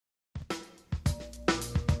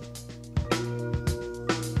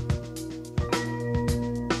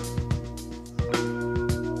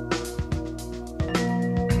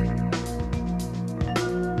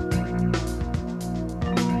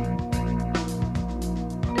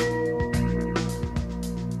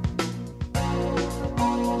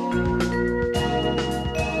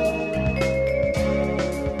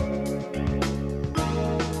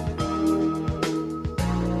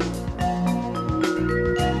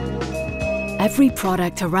Every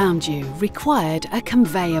product around you required a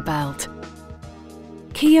conveyor belt.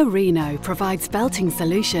 Chiorino provides belting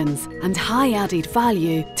solutions and high added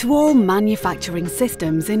value to all manufacturing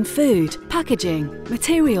systems in food, packaging,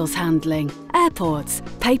 materials handling, airports,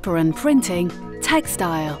 paper and printing,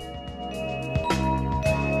 textile.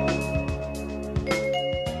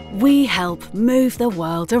 We help move the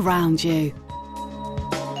world around you.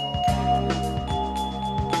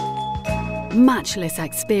 Matchless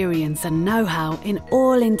experience and know-how in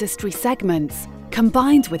all industry segments,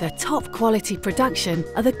 combined with a top-quality production,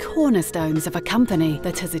 are the cornerstones of a company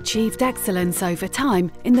that has achieved excellence over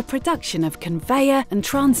time in the production of conveyor and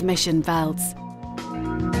transmission belts.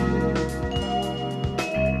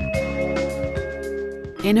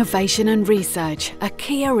 Innovation and research are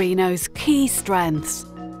Chiorino's key strengths.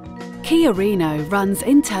 Chiorino runs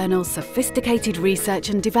internal sophisticated research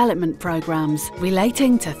and development programs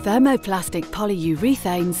relating to thermoplastic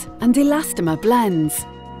polyurethanes and elastomer blends.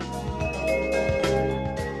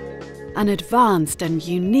 An advanced and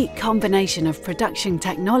unique combination of production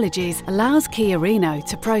technologies allows Chiorino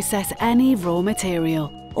to process any raw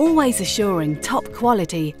material, always assuring top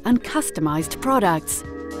quality and customized products.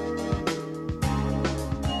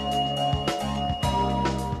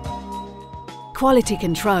 Quality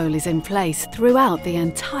control is in place throughout the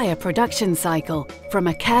entire production cycle, from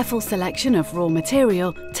a careful selection of raw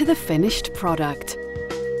material to the finished product.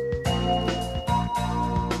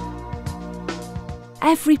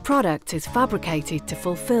 Every product is fabricated to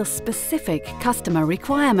fulfill specific customer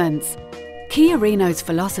requirements. Chiorino's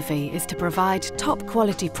philosophy is to provide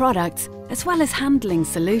top-quality products as well as handling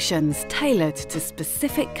solutions tailored to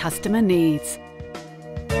specific customer needs.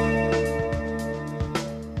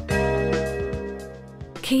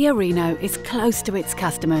 Chiorino is close to its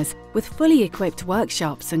customers, with fully equipped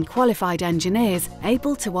workshops and qualified engineers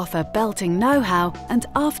able to offer belting know-how and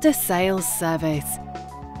after-sales service.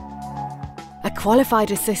 A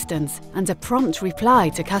qualified assistance and a prompt reply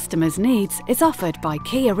to customers' needs is offered by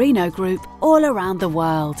Chiorino Group all around the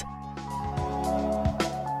world.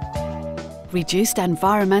 Reduced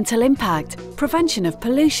environmental impact, prevention of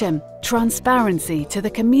pollution, transparency to the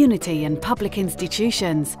community and public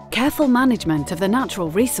institutions, careful management of the natural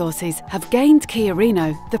resources have gained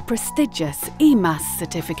Chiorino the prestigious EMAS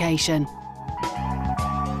certification.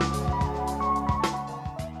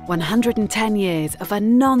 110 years of a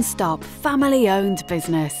non-stop family-owned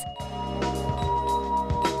business.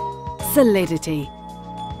 Solidity,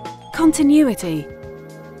 continuity,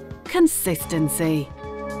 consistency.